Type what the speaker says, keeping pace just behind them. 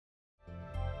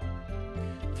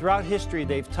Throughout history,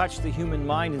 they've touched the human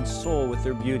mind and soul with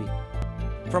their beauty.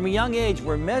 From a young age,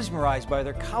 we're mesmerized by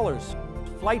their colors,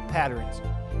 flight patterns,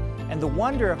 and the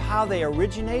wonder of how they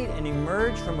originate and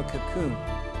emerge from a cocoon.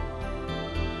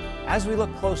 As we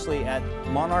look closely at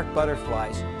monarch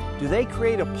butterflies, do they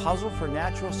create a puzzle for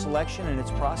natural selection and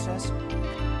its process?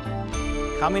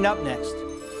 Coming up next,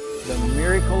 The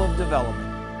Miracle of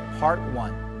Development, Part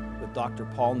 1, with Dr.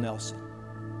 Paul Nelson.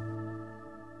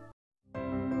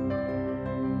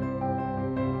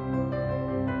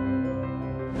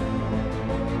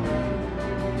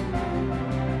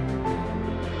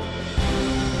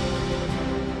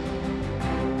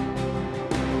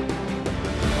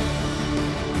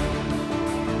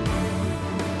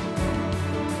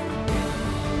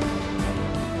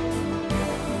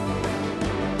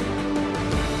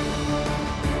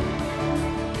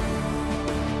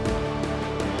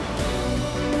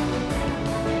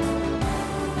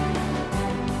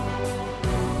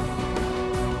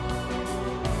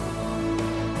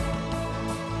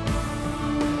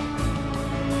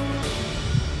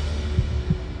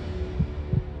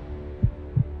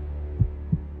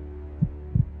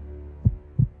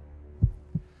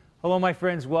 Hello, my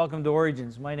friends. Welcome to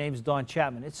Origins. My name is Donn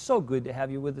Chapman. It's so good to have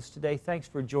you with us today. Thanks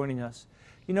for joining us.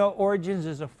 You know, Origins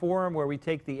is a forum where we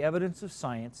take the evidence of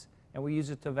science and we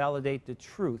use it to validate the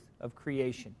truth of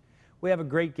creation. We have a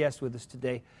great guest with us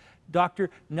today. Dr.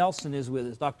 Nelson is with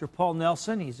us. Dr. Paul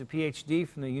Nelson, he's a PhD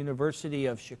from the University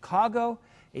of Chicago.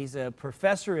 He's a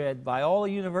professor at Biola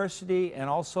University and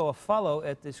also a fellow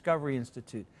at the Discovery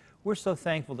Institute. We're so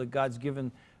thankful that God's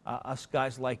given us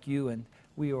guys like you, and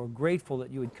we are grateful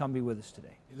that you would come be with us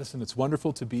today. Listen, it's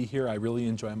wonderful to be here. I really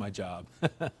enjoy my job.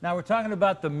 Now, we're talking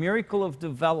about the miracle of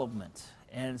development.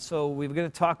 And so we're going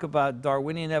to talk about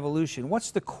Darwinian evolution.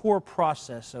 What's the core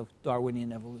process of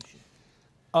Darwinian evolution?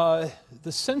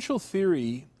 The central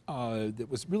theory that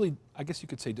was really, I guess you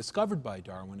could say, discovered by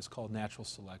Darwin is called natural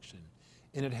selection.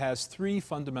 And it has three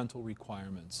fundamental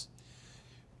requirements.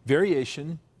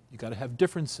 Variation, you've got to have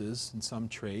differences in some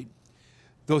trait.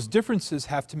 Those differences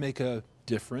have to make a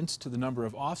difference to the number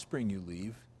of offspring you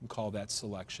leave, and call that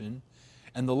selection.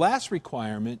 And the last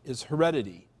requirement is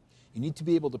heredity. You need to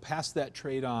be able to pass that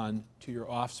trait on to your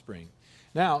offspring.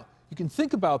 Now, you can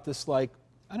think about this like,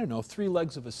 I don't know, three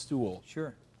legs of a stool.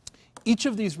 Sure. Each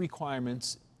of these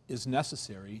requirements is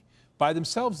necessary. By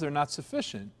themselves, they're not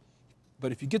sufficient.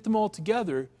 But if you get them all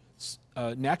together,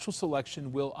 natural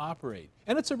selection will operate.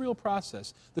 And it's a real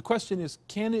process. The question is,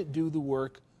 can it do the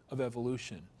work of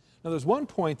evolution? Now, there's one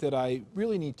point that I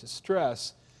really need to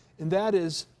stress, and that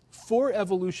is, for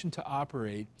evolution to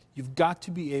operate, you've got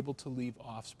to be able to leave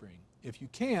offspring. If you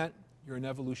can't, you're an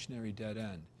evolutionary dead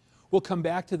end. We'll come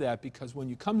back to that because when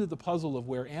you come to the puzzle of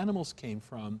where animals came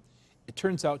from, it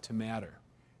turns out to matter.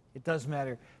 It does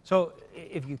matter. So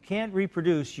if you can't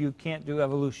reproduce, you can't do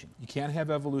evolution. You can't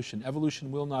have evolution. Evolution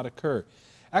will not occur.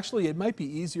 Actually, it might be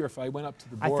easier if I went up to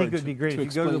the board. I think it would be great if you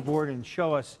explain. go to the board and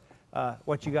show us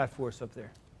what you got for us up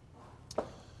there.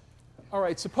 All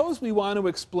right, suppose we want to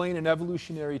explain an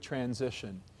evolutionary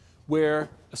transition where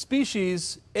a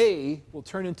species A will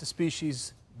turn into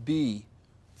species B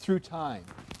through time.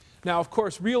 Now, of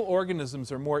course, real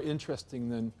organisms are more interesting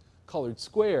than colored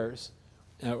squares,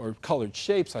 or colored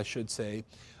shapes, I should say.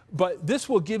 But this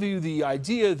will give you the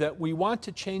idea that we want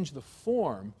to change the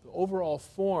form, the overall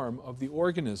form of the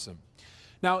organism.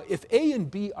 Now, if A and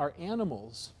B are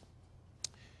animals,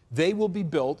 they will be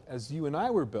built, as you and I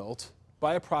were built,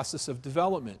 by a process of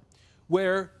development,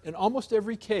 where in almost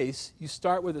every case, you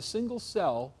start with a single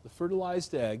cell, the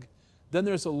fertilized egg, then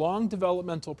there's a long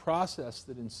developmental process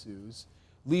that ensues,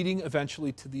 leading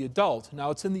eventually to the adult. Now,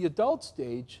 it's in the adult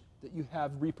stage that you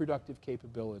have reproductive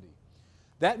capability.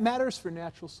 That matters for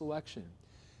natural selection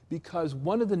because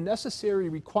one of the necessary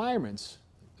requirements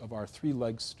of our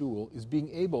three-legged stool is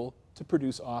being able to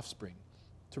produce offspring,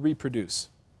 to reproduce.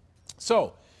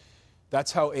 So,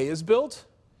 that's how A is built.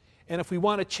 And if we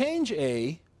want to change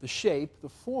A, the shape, the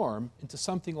form, into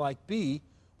something like B,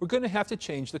 we're going to have to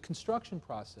change the construction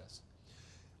process.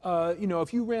 You know,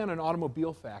 if you ran an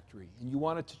automobile factory and you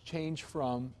wanted to change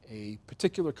from a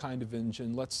particular kind of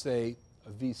engine, let's say a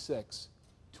V6,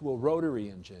 to a rotary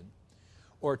engine,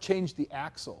 or change the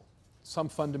axle, some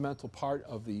fundamental part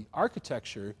of the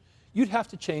architecture, you'd have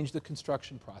to change the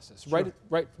construction process right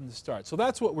from the start. So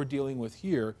that's what we're dealing with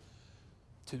here,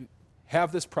 to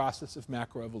have this process of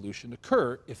macroevolution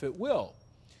occur, if it will.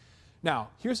 Now,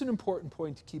 here's an important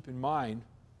point to keep in mind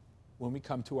when we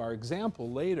come to our example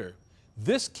later.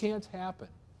 This can't happen.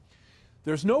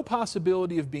 There's no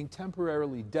possibility of being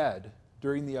temporarily dead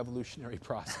during the evolutionary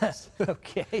process.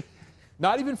 Okay.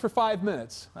 Not even for 5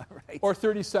 minutes All right. or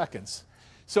 30 seconds.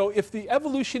 So if the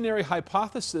evolutionary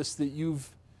hypothesis that you've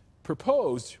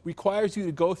proposed requires you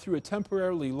to go through a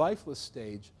temporarily lifeless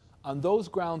stage, on those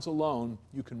grounds alone,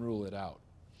 you can rule it out.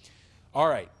 All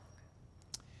right.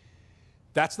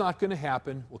 That's not going to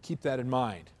happen. We'll keep that in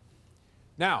mind.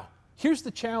 Now, here's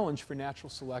the challenge for natural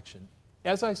selection.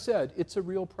 As I said, it's a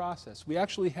real process. We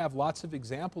actually have lots of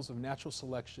examples of natural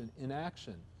selection in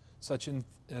action, such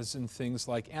as in things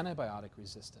like antibiotic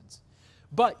resistance.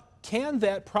 But can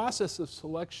that process of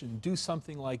selection do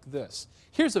something like this?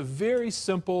 Here's a very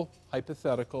simple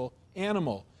hypothetical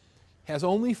animal. Has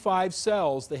only 5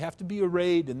 cells. They have to be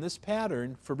arrayed in this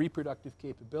pattern for reproductive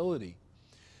capability.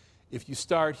 If you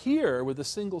start here with a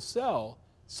single cell,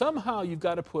 somehow you've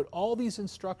got to put all these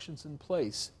instructions in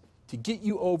place to get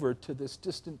you over to this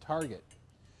distant target.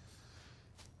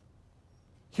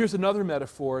 Here's another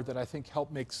metaphor that I think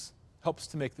helps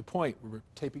to make the point. We're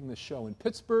taping this show in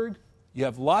Pittsburgh. You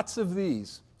have lots of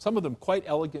these, some of them quite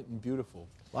elegant and beautiful.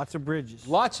 Lots of bridges.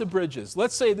 Lots of bridges.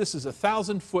 Let's say this is a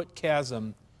 1,000-foot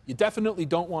chasm. You definitely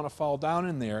don't want to fall down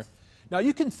in there. Now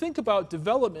you can think about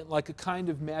development like a kind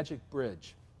of magic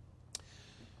bridge.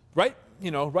 Right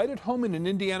at home in an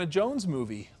Indiana Jones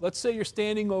movie. Let's say you're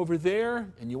standing over there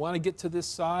and you want to get to this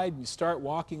side and you start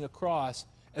walking across.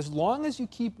 As long as you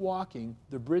keep walking,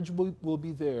 the bridge will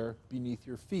be there beneath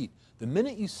your feet. The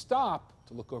minute you stop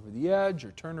to look over the edge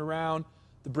or turn around,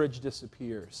 the bridge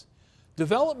disappears.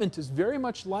 Development is very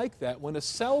much like that. When a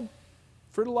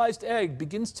cell-fertilized egg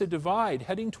begins to divide,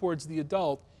 heading towards the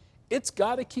adult, it's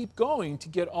got to keep going to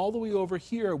get all the way over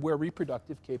here where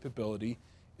reproductive capability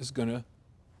is going to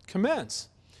commence.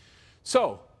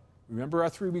 So, remember our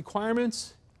 3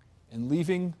 requirements and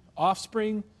leaving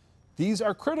offspring? These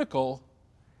are critical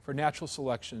for natural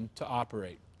selection to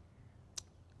operate.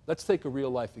 Let's take a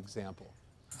real-life example.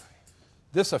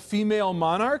 This a female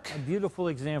monarch. A beautiful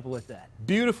example at that.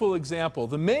 Beautiful example.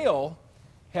 The male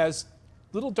has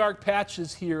little dark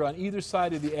patches here on either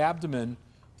side of the abdomen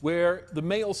where the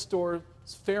male stores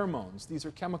pheromones. These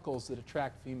are chemicals that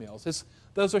attract females.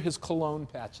 Those are his cologne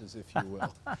patches, if you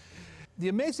will. The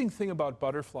amazing thing about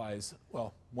butterflies,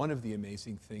 well, one of the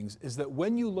amazing things, is that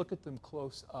when you look at them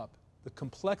close up, the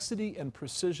complexity and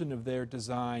precision of their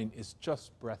design is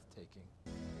just breathtaking.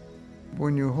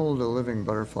 When you hold a living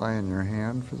butterfly in your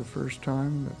hand for the first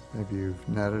time, maybe you've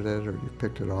netted it or you've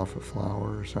picked it off a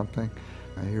flower or something,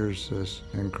 here's this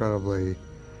incredibly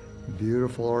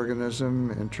beautiful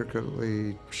organism,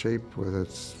 intricately shaped with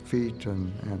its feet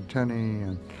and antennae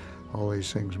and all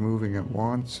these things moving at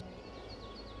once.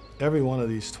 Every one of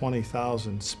these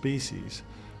 20,000 species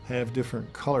have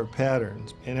different color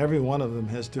patterns, and every one of them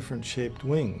has different shaped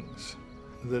wings.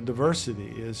 The diversity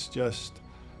is just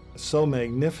so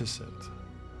magnificent.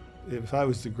 If I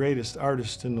was the greatest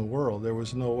artist in the world, there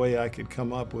was no way I could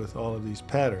come up with all of these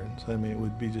patterns. I mean, it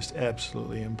would be just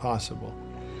absolutely impossible.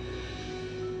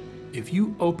 If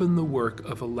you open the work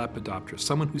of a lepidopterist,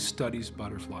 someone who studies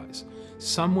butterflies,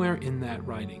 somewhere in that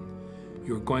writing,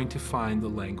 you're going to find the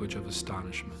language of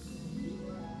astonishment.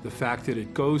 The fact that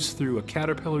it goes through a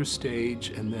caterpillar stage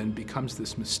and then becomes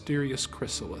this mysterious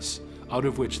chrysalis, out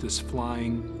of which this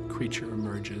flying creature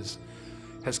emerges,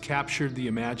 has captured the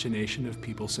imagination of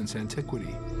people since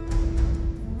antiquity.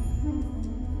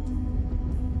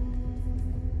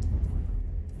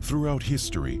 Throughout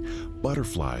history,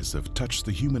 butterflies have touched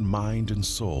the human mind and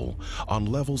soul on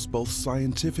levels both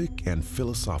scientific and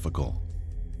philosophical.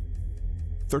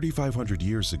 3,500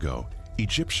 years ago,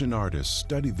 Egyptian artists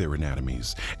studied their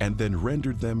anatomies and then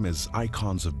rendered them as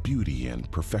icons of beauty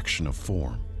and perfection of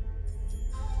form.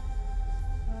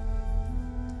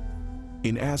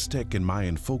 In Aztec and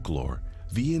Mayan folklore,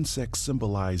 the insects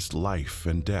symbolized life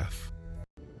and death.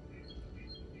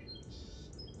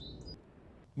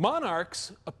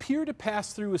 Monarchs appear to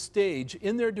pass through a stage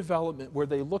in their development where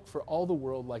they look for all the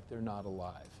world like they're not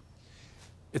alive.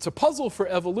 It's a puzzle for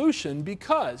evolution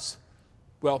because,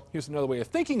 well, here's another way of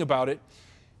thinking about it.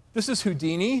 This is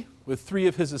Houdini with 3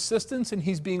 of his assistants, and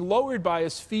he's being lowered by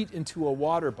his feet into a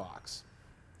water box.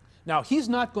 Now, he's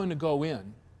not going to go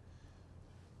in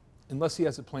unless he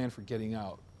has a plan for getting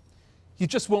out. He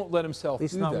just won't let himself do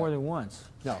that. At least not more than once.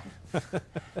 No.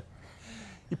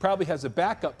 He probably has a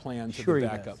backup plan to the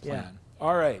backup plan. Yeah.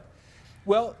 All right.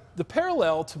 Well, the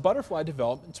parallel to butterfly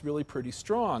development is really pretty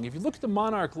strong. If you look at the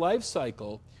monarch life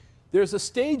cycle, there's a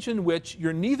stage in which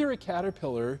you're neither a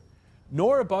caterpillar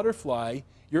nor a butterfly.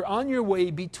 You're on your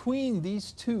way between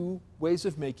these 2 ways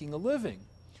of making a living.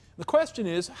 The question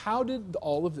is, how did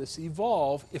all of this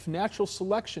evolve if natural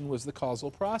selection was the causal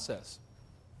process?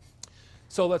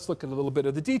 So let's look at a little bit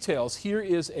of the details. Here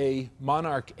is a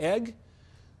monarch egg.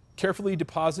 carefully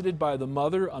deposited by the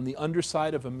mother on the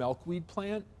underside of a milkweed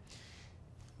plant.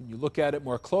 When you look at it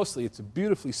more closely, it's a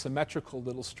beautifully symmetrical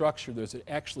little structure. There's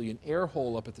actually an air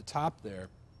hole up at the top there.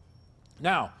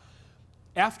 Now,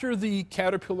 after the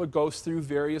caterpillar goes through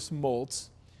various molts,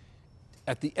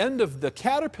 at the end of the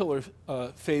caterpillar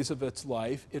phase of its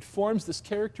life, it forms this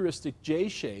characteristic J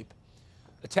shape,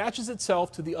 attaches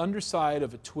itself to the underside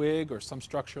of a twig or some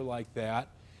structure like that,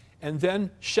 and then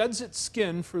sheds its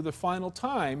skin for the final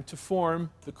time to form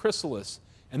the chrysalis.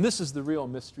 And this is the real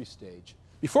mystery stage.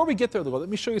 Before we get there, though, let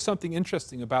me show you something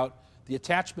interesting about the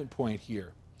attachment point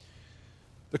here.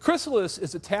 The chrysalis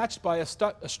is attached by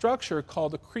a structure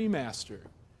called a cremaster.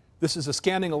 This is a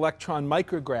scanning electron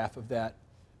micrograph of that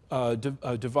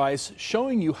device,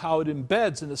 showing you how it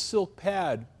embeds in a silk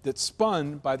pad that's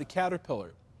spun by the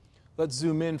caterpillar. Let's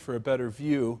zoom in for a better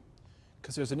view,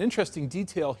 because there's an interesting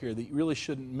detail here that you really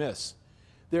shouldn't miss.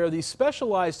 There are these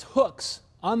specialized hooks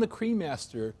on the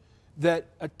cremaster that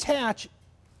attach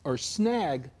or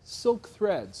snag silk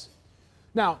threads.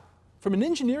 Now, from an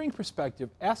engineering perspective,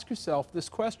 ask yourself this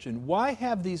question: why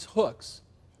have these hooks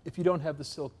if you don't have the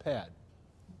silk pad?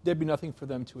 There'd be nothing for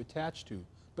them to attach to.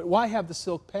 But why have the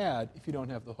silk pad if you don't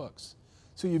have the hooks?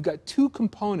 So you've got two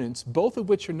components, both of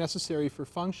which are necessary for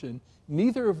function,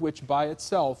 neither of which by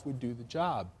itself would do the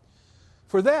job.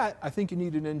 For that, I think you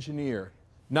need an engineer,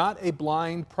 not a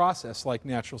blind process like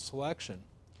natural selection.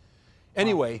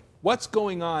 Anyway, what's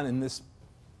going on in this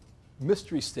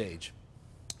mystery stage?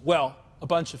 Well, a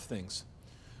bunch of things.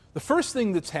 The first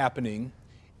thing that's happening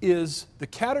is the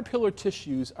caterpillar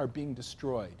tissues are being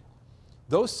destroyed.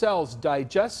 Those cells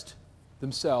digest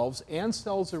themselves and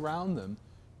cells around them,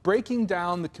 breaking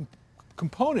down the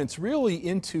components really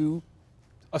into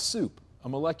a soup, a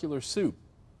molecular soup.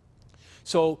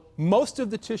 So most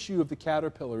of the tissue of the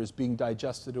caterpillar is being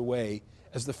digested away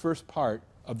as the first part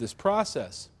of this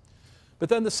process. But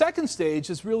then the second stage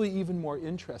is really even more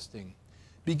interesting.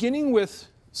 Beginning with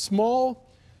small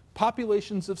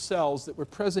populations of cells that were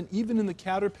present even in the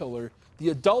caterpillar, the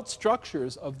adult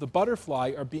structures of the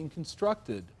butterfly are being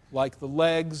constructed, like the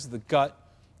legs, the gut,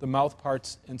 the mouth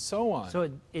parts, and so on. So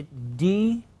it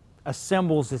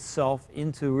de-assembles itself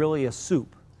into really a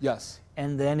soup. Yes.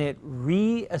 And then it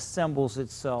reassembles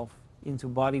itself into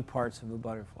body parts of a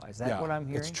butterfly. Is that what I'm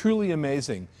hearing? It's truly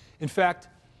amazing. In fact,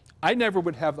 I never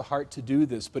would have the heart to do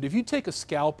this, but if you take a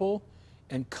scalpel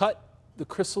and cut the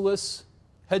chrysalis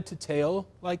head to tail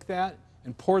like that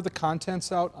and pour the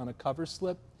contents out on a cover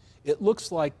slip, it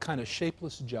looks like kind of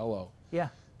shapeless jello. Yeah.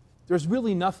 There's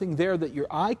really nothing there that your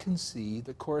eye can see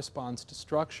that corresponds to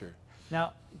structure.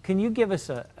 Now, can you give us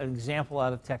an example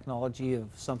out of technology of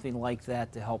something like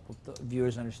that to help the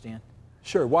viewers understand?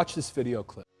 Sure, watch this video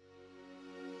clip.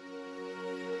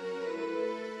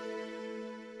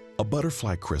 A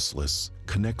butterfly chrysalis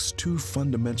connects two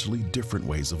fundamentally different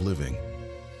ways of living.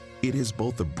 It is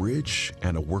both a bridge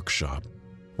and a workshop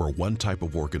where one type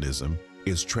of organism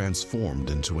is transformed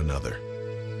into another.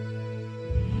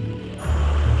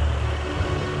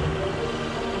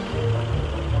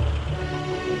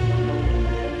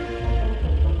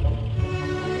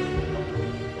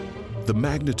 The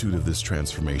magnitude of this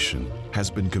transformation has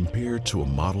been compared to a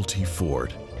Model T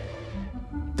Ford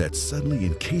that suddenly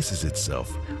encases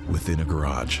itself within a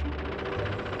garage.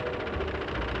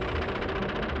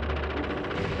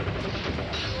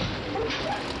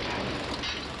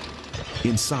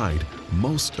 Inside,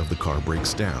 most of the car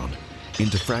breaks down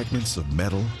into fragments of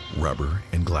metal, rubber,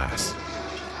 and glass.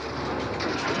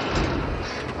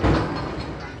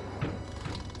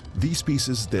 These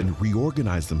pieces then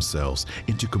reorganize themselves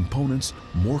into components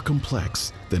more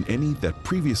complex than any that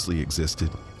previously existed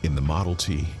in the Model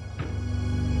T.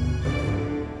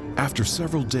 After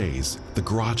several days, the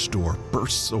garage door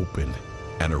bursts open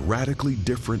and a radically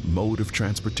different mode of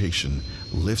transportation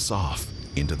lifts off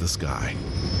into the sky.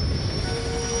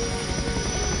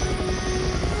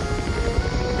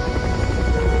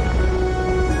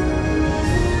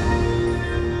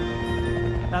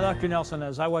 Now, Dr. Nelson,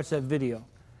 as I watched that video,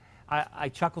 I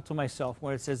chuckle to myself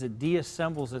when it says it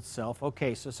deassembles itself.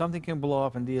 Okay, so something can blow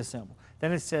up and deassemble.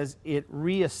 Then it says it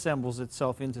reassembles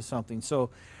itself into something. So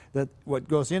that what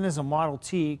goes in as a Model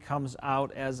T comes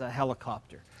out as a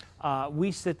helicopter.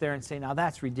 We sit there and say, now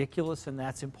that's ridiculous and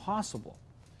that's impossible.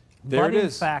 There but it in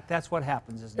is. fact, that's what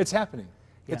happens, isn't it? It's happening.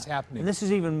 Yeah. It's happening. And this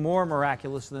is even more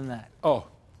miraculous than that. Oh,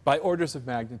 by orders of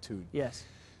magnitude. Yes.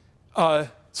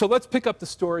 So let's pick up the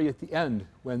story at the end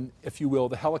when, if you will,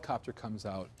 the helicopter comes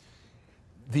out.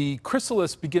 The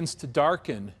chrysalis begins to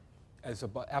darken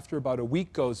after about a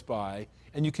week goes by,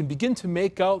 and you can begin to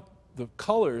make out the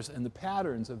colors and the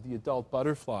patterns of the adult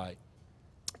butterfly.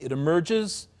 It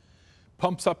emerges,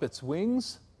 pumps up its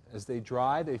wings. As they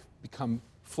dry, they become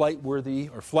flight-worthy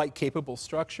or flight-capable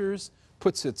structures,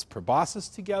 puts its proboscis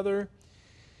together.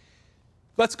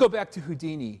 Let's go back to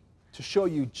Houdini to show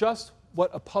you just what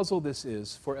a puzzle this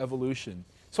is for evolution.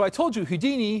 So I told you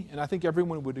Houdini, and I think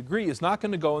everyone would agree, is not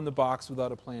going to go in the box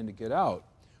without a plan to get out.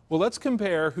 Well, let's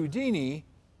compare Houdini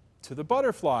to the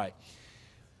butterfly.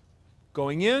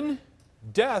 Going in,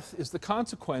 death is the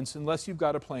consequence unless you've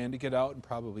got a plan to get out, and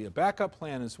probably a backup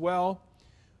plan as well.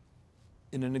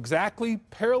 In an exactly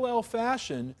parallel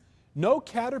fashion, no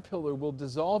caterpillar will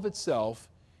dissolve itself,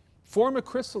 form a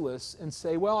chrysalis, and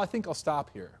say, well, I think I'll stop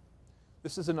here.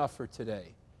 This is enough for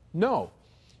today. No.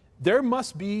 There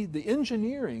must be the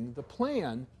engineering, the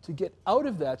plan to get out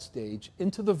of that stage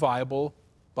into the viable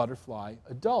butterfly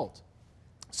adult.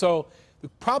 So the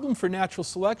problem for natural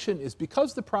selection is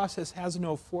because the process has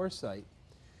no foresight,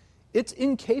 it's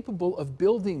incapable of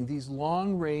building these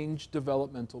long-range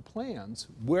developmental plans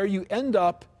where you end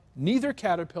up neither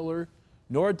caterpillar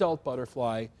nor adult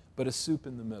butterfly, but a soup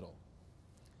in the middle.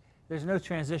 There's no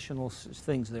transitional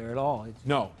things there at all.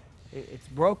 No. It's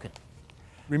broken.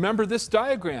 Remember this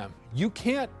diagram. You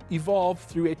can't evolve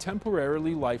through a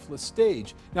temporarily lifeless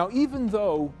stage. Now, even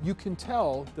though you can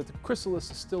tell that the chrysalis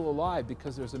is still alive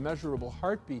because there's a measurable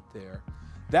heartbeat there,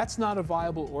 that's not a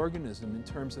viable organism in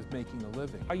terms of making a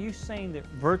living. Are you saying that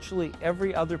virtually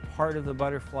every other part of the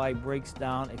butterfly breaks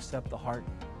down except the heart?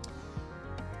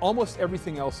 Almost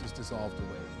everything else is dissolved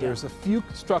away. There's a few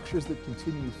structures that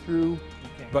continue through,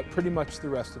 but pretty much the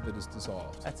rest of it is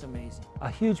dissolved. That's amazing. A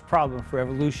huge problem for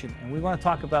evolution, and we want to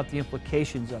talk about the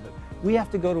implications of it. We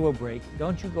have to go to a break.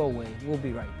 Don't you go away. We'll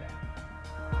be right back.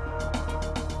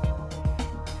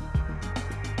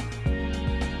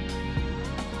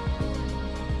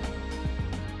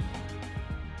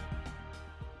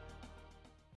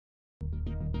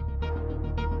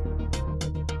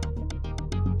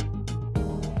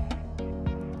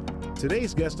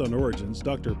 Today's guest on Origins,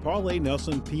 Dr. Paul A.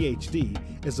 Nelson, Ph.D.,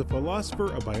 is a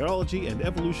philosopher of biology and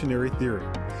evolutionary theory.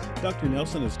 Dr.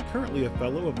 Nelson is currently a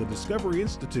fellow of the Discovery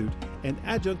Institute and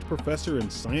adjunct professor in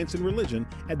science and religion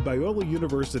at Biola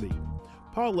University.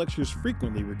 Paul lectures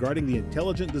frequently regarding the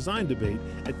intelligent design debate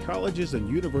at colleges and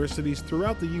universities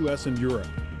throughout the U.S. and Europe.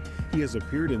 He has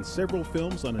appeared in several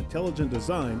films on intelligent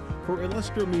design for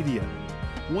Illustro Media.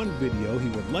 One video he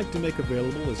would like to make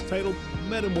available is titled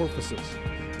Metamorphosis.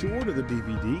 To order the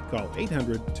DVD, call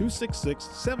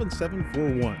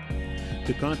 800-266-7741.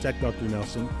 To contact Dr.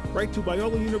 Nelson, write to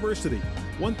Biola University,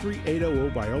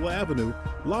 13800 Biola Avenue,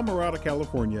 La Mirada,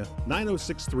 California,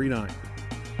 90639.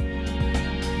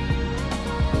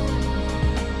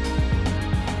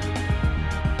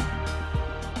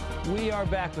 We are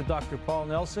back with Dr. Paul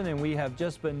Nelson, and we have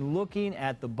just been looking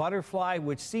at the butterfly,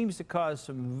 which seems to cause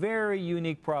some very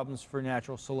unique problems for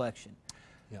natural selection.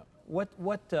 What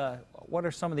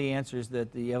are some of the answers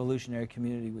that the evolutionary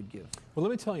community would give? Well,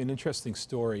 let me tell you an interesting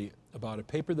story about a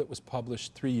paper that was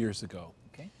published 3 years ago.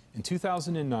 In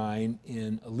 2009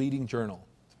 in a leading journal,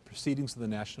 Proceedings of the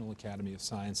National Academy of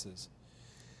Sciences.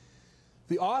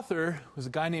 The author was a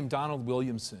guy named Donald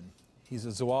Williamson. He's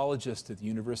a zoologist at the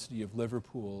University of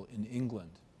Liverpool in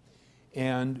England.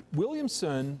 And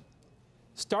Williamson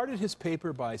started his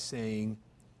paper by saying,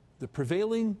 the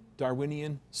prevailing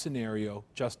Darwinian scenario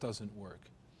just doesn't work.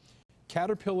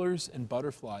 Caterpillars and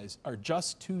butterflies are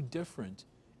just too different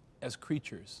as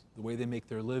creatures, the way they make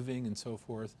their living and so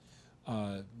forth,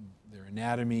 their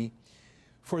anatomy,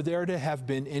 for there to have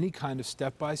been any kind of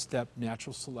step-by-step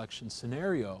natural selection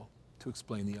scenario to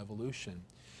explain the evolution.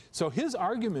 So his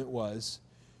argument was,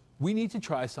 we need to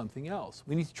try something else.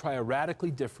 We need to try a radically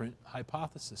different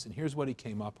hypothesis, and here's what he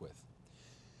came up with.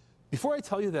 Before I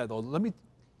tell you that, though, let me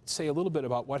say a little bit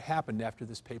about what happened after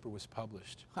this paper was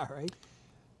published. All right.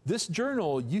 This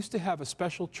journal used to have a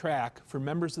special track for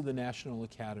members of the National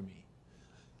Academy.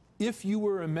 If you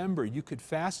were a member, you could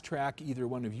fast track either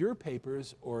one of your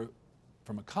papers or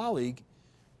from a colleague,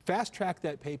 fast track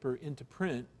that paper into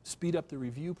print, speed up the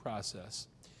review process.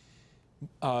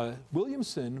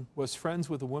 Williamson was friends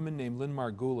with a woman named Lynn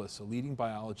Margulis, a leading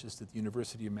biologist at the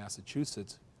University of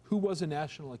Massachusetts, who was a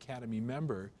National Academy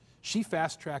member. She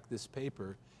fast-tracked this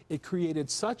paper. It created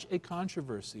such a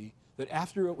controversy that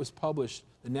after it was published,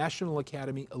 the National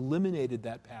Academy eliminated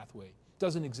that pathway. It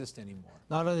doesn't exist anymore.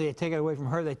 Not only did they take it away from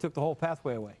her, they took the whole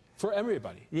pathway away. For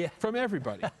everybody. Yeah. From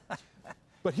everybody.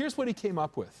 But here's what he came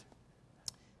up with.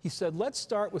 He said, let's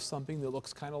start with something that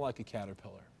looks kind of like a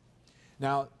caterpillar.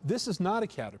 Now, this is not a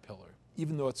caterpillar,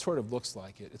 even though it sort of looks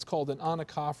like it. It's called an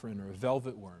onychophoran, or a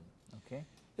velvet worm. Okay.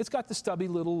 It's got the stubby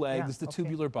little legs, Yeah, the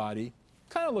tubular body.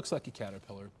 Kind of looks like a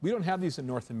caterpillar. We don't have these in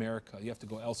North America. You have to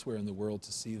go elsewhere in the world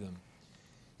to see them.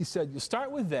 he said, you'll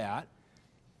start with that,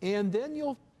 and then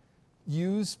you'll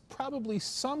use probably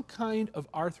some kind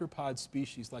of arthropod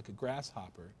species like a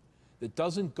grasshopper that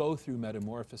doesn't go through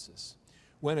metamorphosis.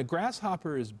 When a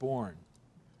grasshopper is born,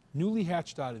 newly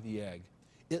hatched out of the egg,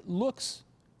 it looks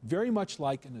very much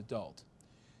like an adult.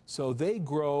 So they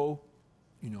grow,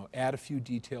 add a few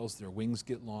details, their wings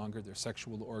get longer, their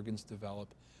sexual organs develop.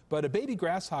 But a baby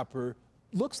grasshopper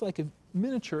looks like a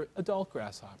miniature adult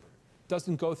grasshopper.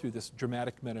 Doesn't go through this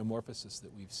dramatic metamorphosis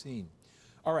that we've seen.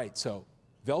 All right, so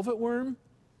velvet worm,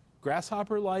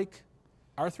 grasshopper-like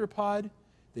arthropod,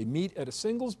 they meet at a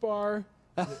singles bar,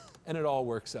 and it all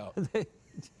works out.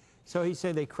 So he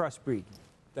said they crossbreed.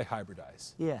 They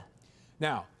hybridize. Yeah.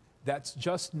 Now, that's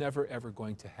just never, ever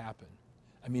going to happen.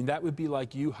 I mean, that would be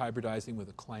like you hybridizing with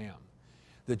a clam.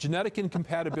 The genetic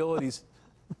incompatibilities,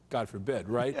 God forbid,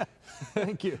 right? Yeah.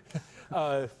 Thank you.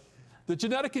 The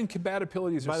genetic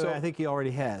incompatibilities By are the so... way, I think he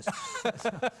already has.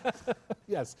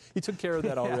 Yes, he took care of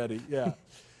that already, yeah.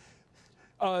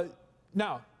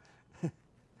 Now,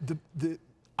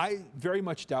 I very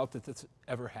much doubt that this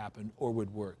ever happened or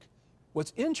would work.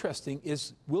 What's interesting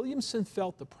is Williamson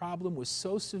felt the problem was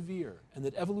so severe and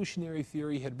that evolutionary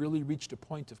theory had really reached a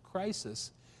point of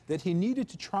crisis that he needed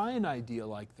to try an idea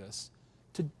like this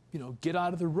to, get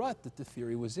out of the rut that the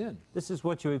theory was in. This is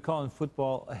what you would call in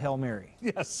football a Hail Mary.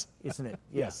 Yes. Isn't it?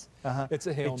 Yes. Uh-huh. It's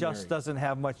a Hail Mary. It just doesn't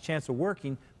have much chance of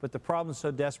working, but the problem's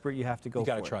so desperate you have to go for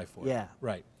it. You got to try for it. Yeah.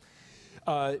 Right.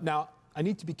 Now, I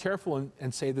need to be careful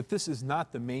and say that this is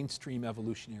not the mainstream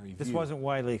evolutionary view. This wasn't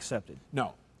widely accepted.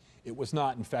 No, it was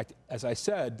not. In fact, as I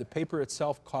said, the paper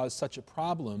itself caused such a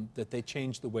problem that they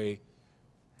changed the way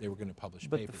they were going to publish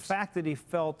But papers. the fact that he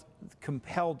felt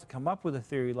compelled to come up with a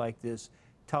theory like this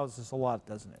tells us a lot,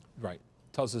 doesn't it? Right.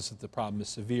 Tells us that the problem is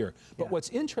severe. But Yeah. what's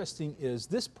interesting is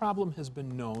this problem has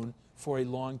been known for a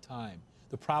long time,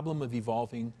 the problem of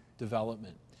evolving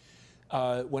development.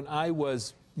 When I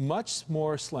was much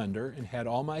more slender and had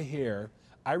all my hair,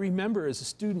 I remember as a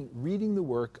student reading the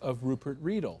work of Rupert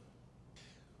Riedel,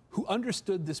 who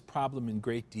understood this problem in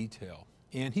great detail,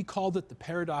 and he called it the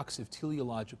paradox of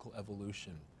teleological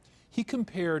evolution. He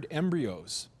compared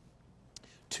embryos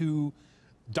to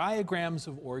diagrams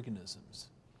of organisms.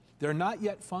 They're not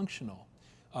yet functional.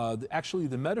 Actually,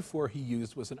 the metaphor he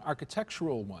used was an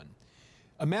architectural one.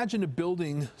 Imagine a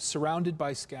building surrounded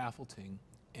by scaffolding,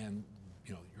 and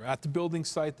you're at the building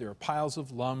site, there are piles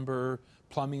of lumber,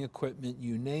 plumbing equipment,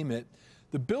 you name it.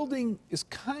 The building is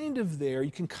kind of there,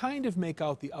 you can kind of make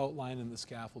out the outline in the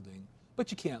scaffolding, but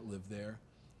you can't live there.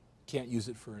 Can't use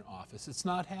it for an office. It's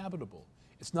not habitable.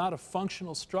 It's not a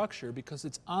functional structure because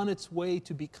it's on its way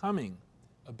to becoming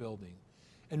a building.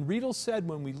 And Riedel said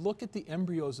when we look at the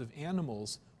embryos of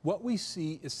animals, what we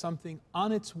see is something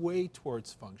on its way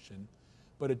towards function,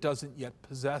 but it doesn't yet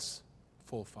possess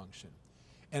full function.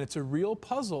 And it's a real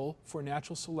puzzle for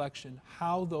natural selection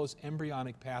how those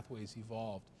embryonic pathways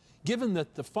evolved, given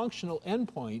that the functional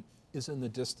endpoint is in the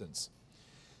distance.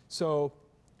 So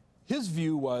his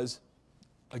view was,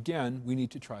 again, we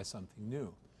need to try something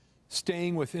new,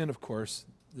 staying within, of course,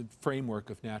 the framework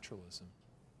of naturalism.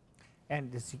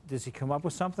 And does he come up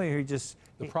with something, or he just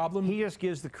he just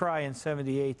gives the cry in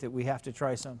 '78 that we have to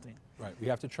try something? Right, we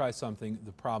have to try something.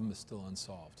 The problem is still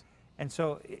unsolved. And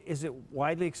so, is it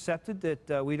widely accepted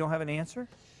that we don't have an answer?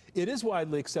 It is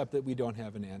widely accepted that we don't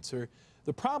have an answer.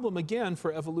 The problem, again,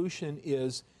 for evolution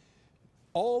is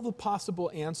all the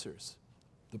possible answers,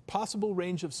 the possible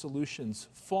range of solutions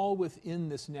fall within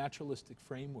this naturalistic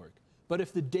framework. But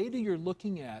if the data you're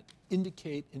looking at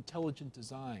indicate intelligent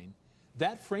design,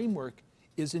 that framework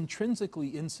is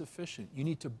intrinsically insufficient. You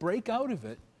need to break out of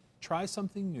it, try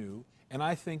something new, and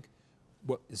I think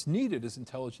what is needed is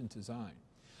intelligent design.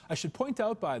 I should point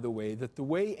out, by the way, that the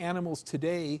way animals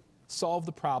today solve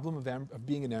the problem of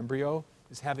being an embryo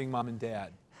is having mom and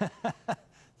dad.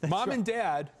 Mom and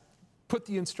dad put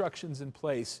the instructions in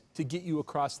place to get you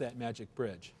across that magic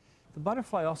bridge. The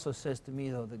butterfly also says to me,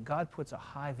 though, that God puts a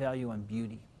high value on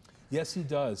beauty. Yes, he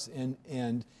does.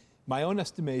 And my own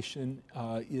estimation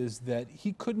is that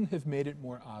he couldn't have made it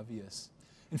more obvious.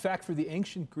 In fact, for the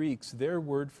ancient Greeks, their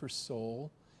word for soul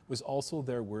was also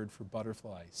their word for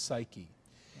butterfly, psyche.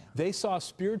 Yeah. They saw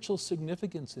spiritual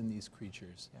significance in these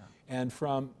creatures. Yeah. And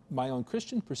from my own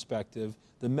Christian perspective,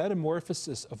 the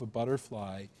metamorphosis of a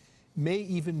butterfly may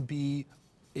even be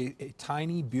a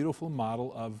tiny, beautiful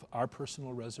model of our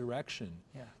personal resurrection.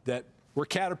 Yeah. That we're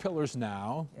caterpillars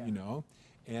now,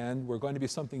 and we're going to be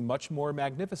something much more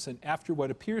magnificent after what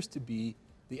appears to be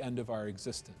the end of our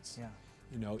existence.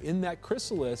 Yeah. In that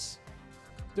chrysalis,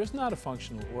 there's not a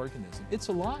functional organism. It's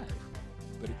alive,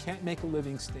 but it can't make a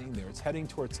living staying there. It's heading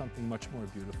towards something much more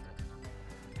beautiful.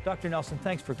 Dr. Nelson,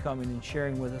 thanks for coming and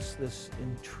sharing with us this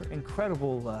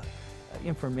incredible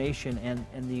information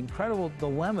and the incredible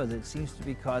dilemma that seems to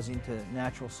be causing to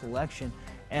natural selection.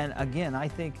 And again, I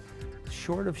think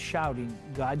short of shouting,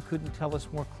 God couldn't tell us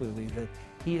more clearly that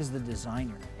He is the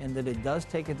designer and that it does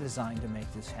take a design to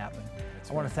make this happen.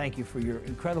 I want to thank you for your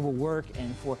incredible work,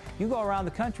 and for you go around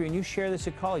the country and you share this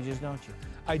at colleges, don't you?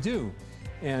 I do.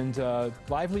 And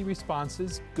lively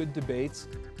responses, good debates,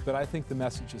 but I think the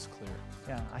message is clear.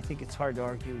 Yeah, I think it's hard to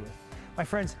argue with. My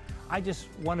friends, I just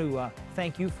want to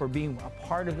thank you for being a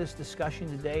part of this discussion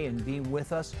today and being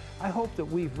with us. I hope that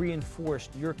we've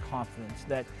reinforced your confidence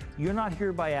that you're not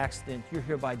here by accident, you're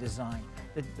here by design.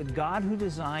 That the God who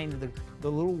designed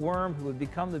the little worm who would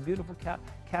become the beautiful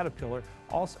caterpillar,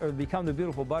 or become the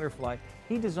beautiful butterfly,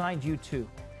 He designed you too.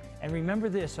 And remember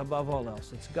this above all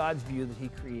else, it's God's view that He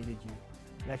created you.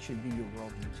 That should be your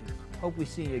worldview too. Hope we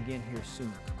see you again here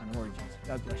soon on Origins.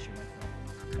 God bless you, my friend.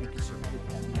 Thank you, sir. Good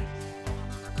to have you.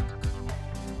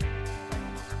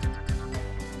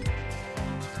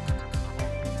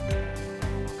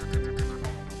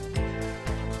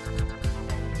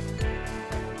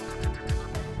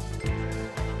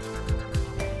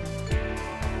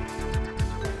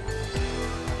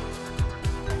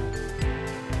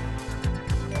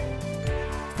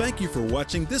 Thank you for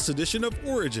watching this edition of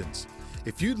Origins.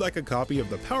 If you'd like a copy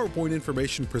of the PowerPoint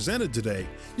information presented today,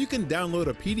 you can download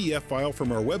a PDF file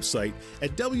from our website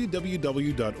at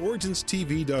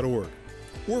www.originstv.org.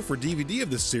 Or for DVD of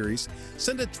this series,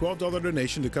 send a $12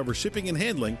 donation to cover shipping and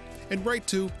handling, and write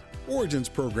to Origins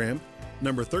Program,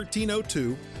 number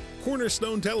 1302,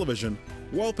 Cornerstone Television,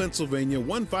 Wall, Pennsylvania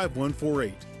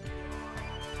 15148.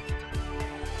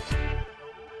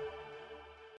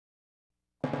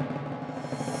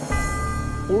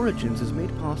 Origins is made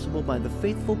possible by the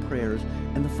faithful prayers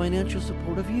and the financial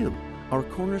support of you, our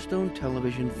Cornerstone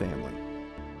Television family.